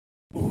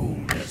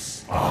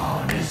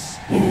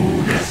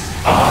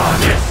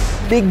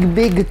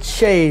big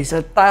cheese,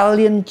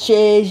 Italian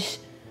cheese.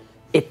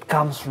 It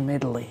comes from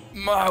Italy.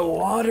 My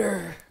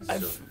water. I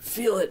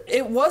feel it.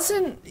 It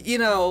wasn't, you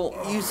know,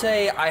 you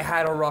say I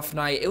had a rough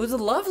night. It was a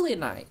lovely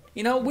night.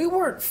 You know, we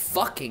weren't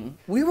fucking.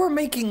 We were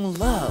making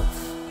love.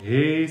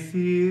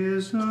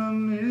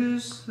 Atheism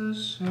is the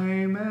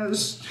same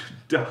as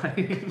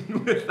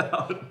dying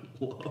without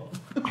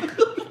love.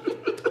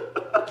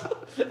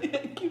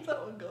 Keep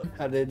that one going.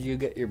 How did you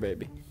get your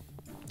baby?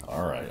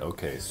 All right,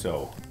 okay,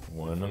 so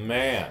when a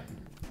man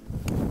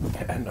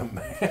and a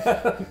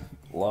man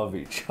love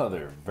each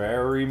other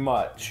very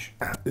much,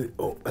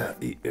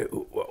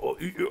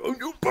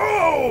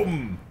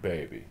 boom,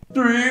 baby.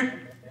 3,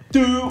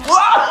 2,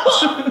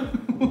 1.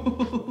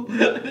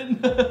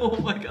 Oh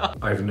my god.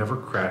 I've never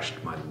crashed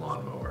my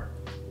lawnmower.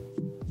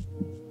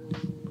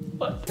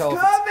 What?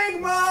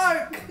 Coming,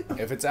 Mark!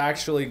 If it's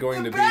actually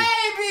going to be,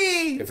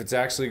 Baby! if it's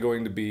actually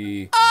going to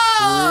be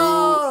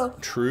Oh!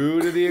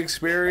 true to the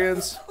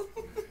experience,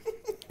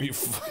 are you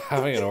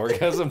having an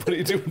orgasm? What are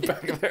you doing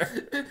back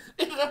there?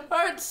 It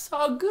hurts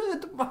so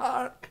good,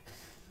 Mark.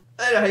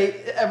 I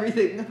hate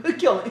everything.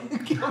 Kill me.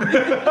 Kill me.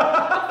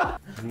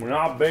 We're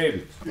not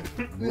babies.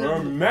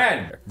 We're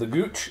men. The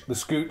gooch, the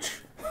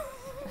scooch.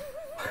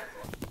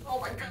 Oh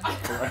my god.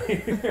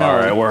 All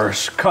right, we're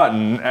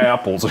cutting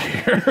apples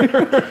here.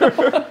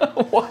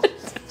 What?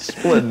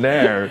 Splitting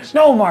hairs.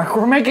 No, Mark,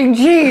 we're making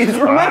cheese.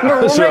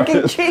 Remember, we're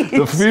making cheese.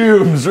 The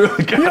fumes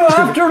really got You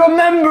have to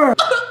remember.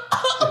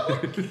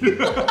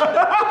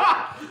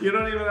 You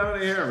don't even have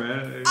any hair,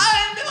 man.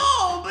 I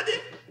know, but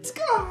it's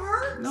gonna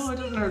hurt. No, it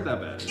doesn't hurt that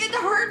bad. It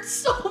hurts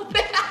so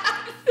bad.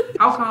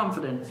 How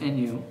confident in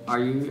you are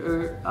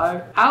you?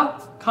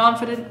 How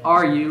confident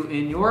are you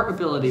in your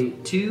ability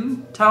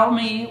to tell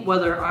me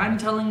whether I'm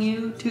telling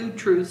you 2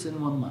 truths in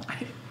 1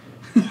 lie?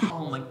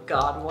 Oh my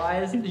god,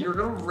 why is it you're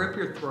gonna rip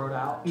your throat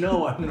out?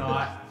 No, I'm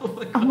not.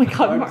 Oh my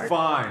god, I'm Mark.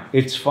 fine.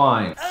 It's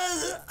fine.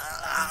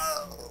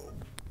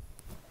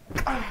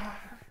 Are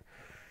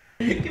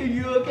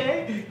you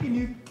okay? Can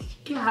you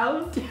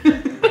count?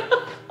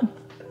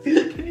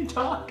 Can you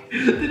talk?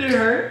 Did it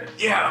hurt?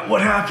 Yeah,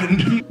 what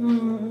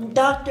happened?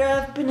 Doctor,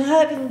 I've been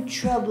having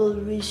trouble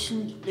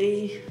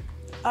recently.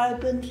 I've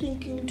been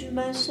thinking to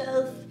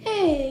myself,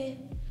 hey,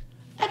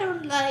 I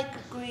don't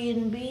like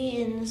green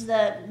beans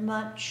that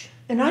much,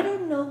 and I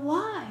don't know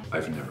why.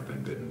 I've never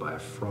been bitten by a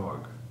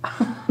frog.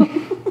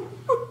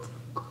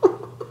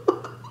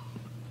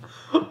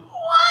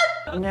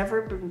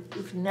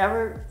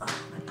 Never,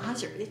 oh, my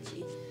eyes are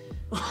itchy.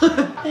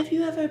 Have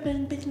you ever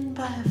been bitten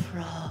by a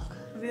frog?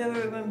 Have you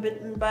ever been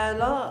bitten by a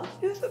log?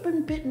 Have you ever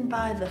been bitten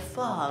by the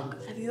fog?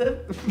 Have you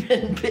ever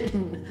been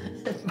bitten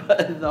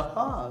by the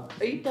hog?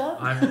 Are you done?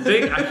 I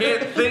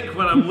can't think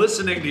when I'm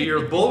listening to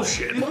your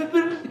bullshit. I've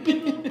been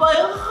bitten by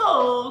a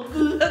hog.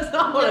 That's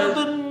not what I've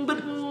been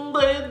bitten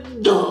by a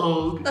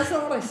dog. That's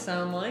not what I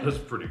sound like. That's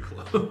pretty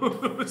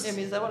close.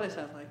 Amy, is that what I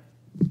sound like?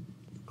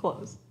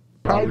 Close.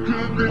 How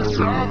can this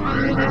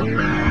happen to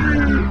me?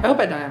 I hope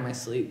I die in my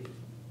sleep.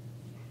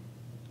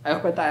 I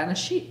hope I die on a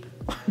sheep.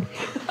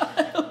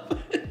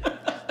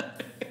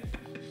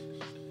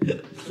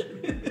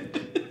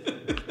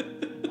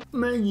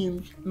 My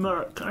name's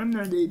Mark. I'm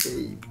not a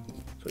baby.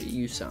 That's what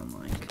you sound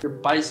like. Your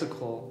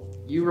bicycle.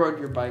 You rode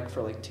your bike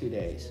for like 2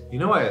 days. You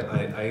know,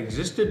 I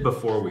existed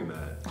before we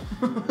met.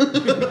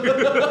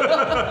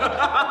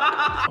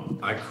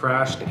 I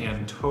crashed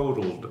and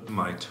totaled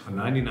my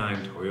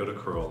 99 Toyota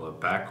Corolla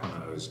back when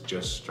I was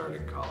just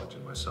starting college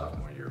in my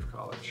sophomore year of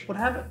college. What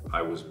happened?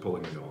 I was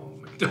pulling into a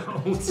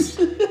McDonald's.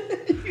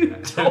 You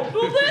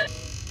totaled it?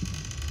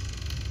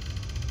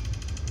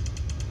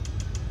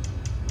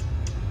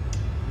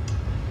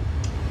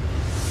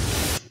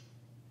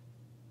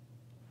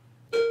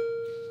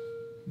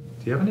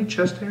 Do you have any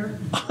chest hair?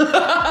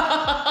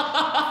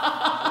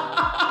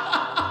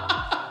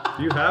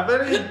 Do you have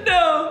any?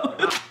 No!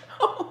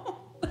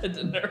 That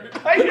didn't hurt.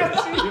 I don't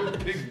see you,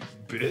 big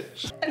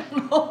bitch. I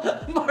don't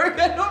know. Mark,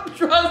 I don't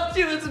trust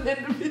you as an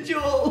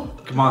individual.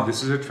 Come on,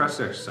 this is a trust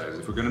exercise.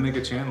 If we're gonna make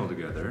a channel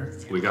together,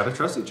 we gotta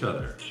trust each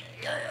other.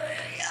 Yeah,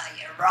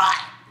 you're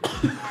right.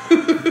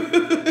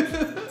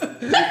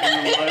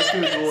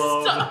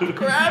 Stop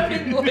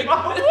grabbing like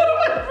What am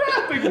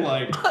I rapping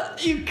like?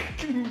 You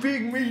can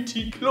bring me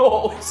too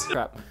close.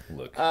 Crap.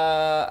 Look.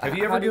 Have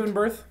you ever given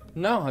birth?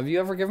 No. Have you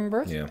ever given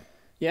birth? Yeah.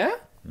 Yeah?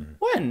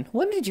 When?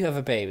 When did you have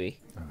a baby?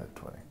 I had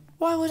 20.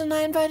 Why wasn't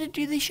I invited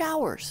to the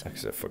showers?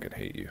 Because I fucking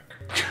hate you.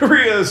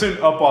 Korea isn't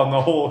up on the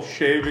whole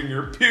shaving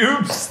your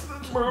pubes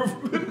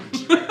movement.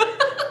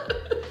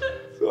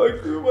 So I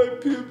grew my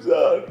pubes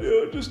out, you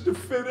know, just to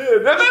fit in.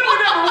 And then we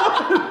never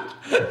won.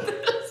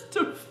 Just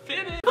to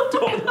fit in.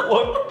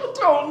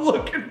 Don't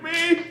look at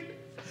me.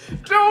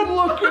 Don't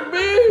look at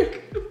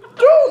me.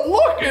 Don't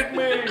look at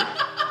me.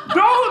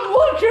 Don't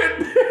look at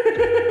me.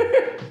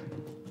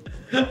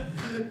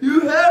 You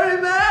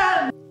hairy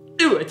man!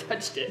 Ew, I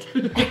touched it.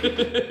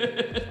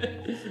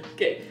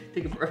 Okay,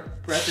 take a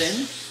breath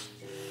in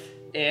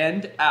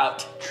and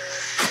out.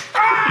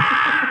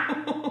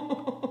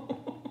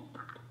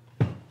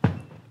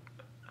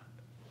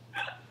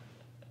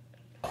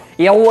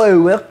 Hello,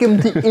 welcome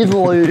to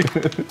Italy.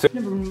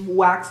 Never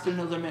waxed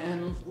another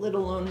man, let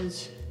alone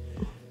his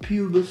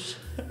pubis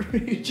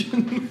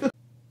region.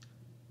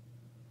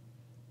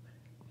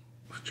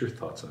 What's your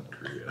thoughts on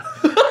Korea?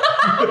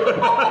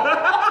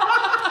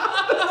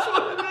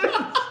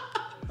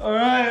 All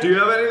right. Do you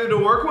have anything to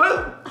work with?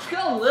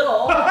 A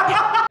little.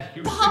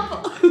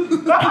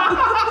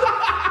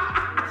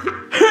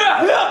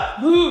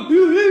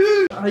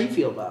 How do you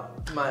feel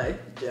about my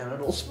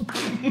genitals?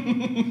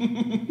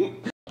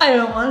 I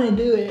don't want to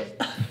do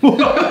it.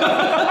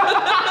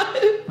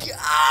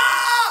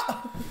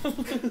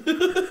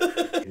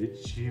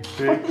 Itchy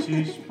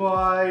bitchy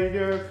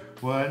spider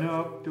went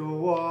up the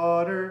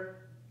water.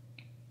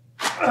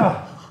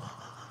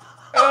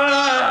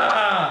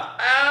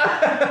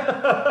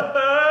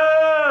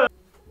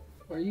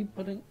 Are you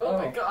putting? Oh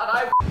my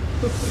god!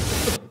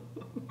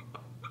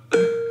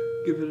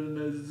 Give it a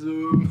nice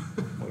zoom.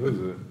 What is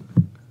it?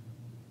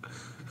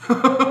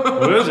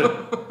 What is it?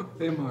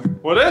 Hey Mark,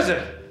 What is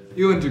it?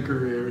 you went to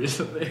Korea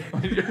recently.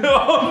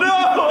 Oh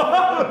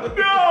no!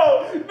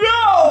 No!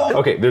 No!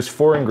 Okay, there's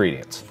 4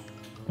 ingredients.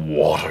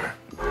 Water.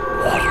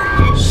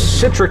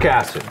 Citric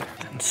acid.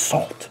 And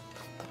salt.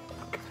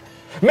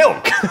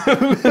 Milk.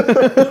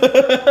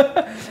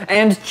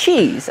 And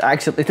cheese,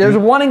 actually. There's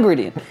one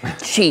ingredient.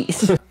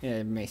 Cheese.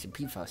 Yeah, it makes it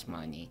PFAS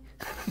money.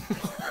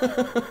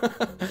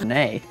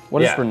 Renee.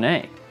 What is Yeah.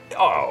 Renee?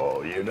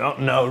 Oh, you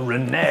don't know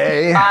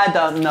Renee. I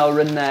don't know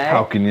Renee.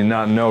 How can you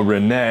not know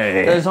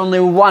Renee? There's only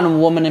one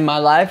woman in my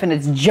life, and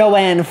it's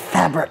Joanne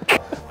Fabric.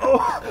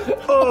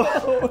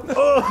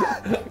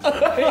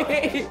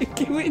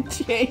 Can we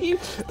change?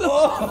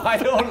 Oh, I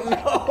don't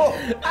know.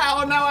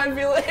 Ow, now I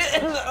feel it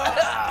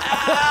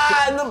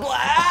in the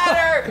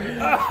bladder.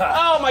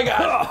 Oh my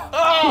god.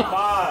 Oh.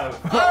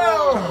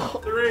 5,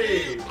 4,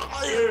 3,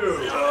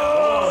 2.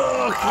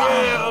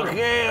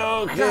 Okay.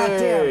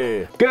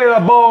 Goddamn. Get in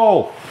a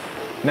bowl.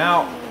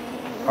 Now,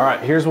 all right,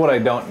 here's what I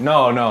don't,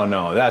 no,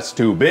 that's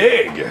too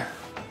big.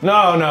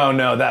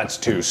 No, that's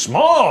too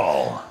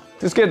small.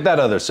 Just get that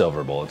other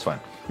silver bowl, it's fine.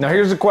 Now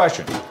here's the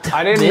question.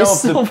 I didn't know if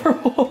Silver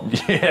bowl.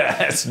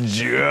 Yes,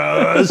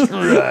 just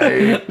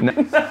right.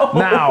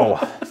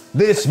 Now,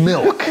 this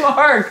milk.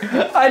 Mark,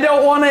 I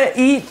don't want to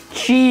eat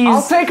cheese.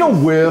 I'll take a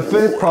whiff,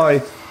 it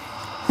probably.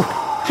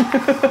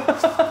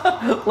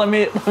 Let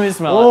me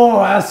smell it. Oh,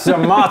 that's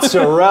some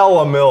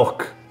mozzarella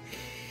milk.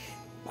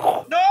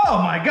 Oh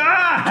my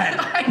god!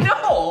 I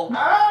know.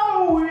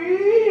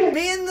 Owie!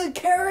 Being the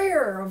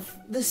carrier of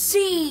the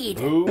seed.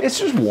 It's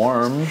just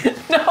warm.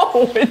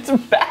 No, it's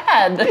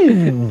bad.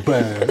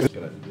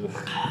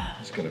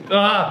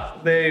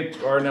 They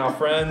are now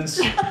friends.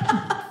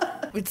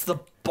 It's the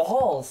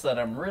balls that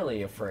I'm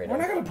really afraid We're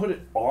of. not gonna put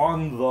it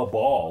on the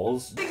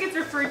balls. I think it's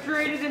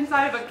refrigerated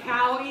inside of a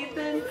cow,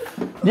 Ethan.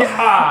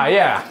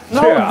 Yeah.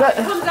 No, yeah.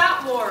 Comes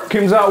out warm.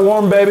 Comes out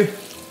warm, baby.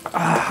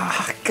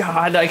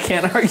 God, I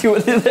can't argue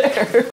with you there.